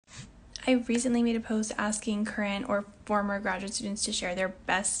I recently made a post asking current or former graduate students to share their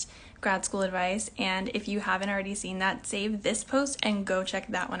best grad school advice, and if you haven't already seen that, save this post and go check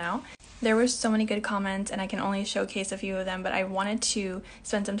that one out. There were so many good comments, and I can only showcase a few of them, but I wanted to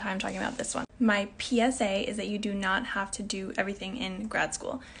spend some time talking about this one. My PSA is that you do not have to do everything in grad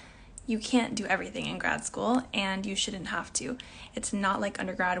school. You can't do everything in grad school, and you shouldn't have to. It's not like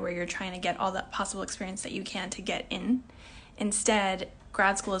undergrad where you're trying to get all the possible experience that you can to get in. Instead,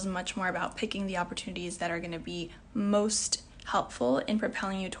 grad school is much more about picking the opportunities that are going to be most helpful in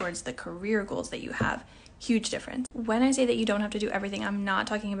propelling you towards the career goals that you have. Huge difference. When I say that you don't have to do everything, I'm not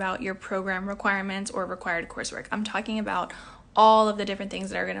talking about your program requirements or required coursework. I'm talking about all of the different things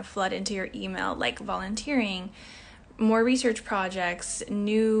that are going to flood into your email, like volunteering, more research projects,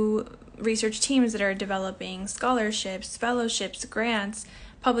 new research teams that are developing, scholarships, fellowships, grants,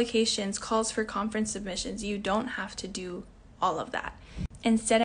 publications, calls for conference submissions. You don't have to do all of that. Instead,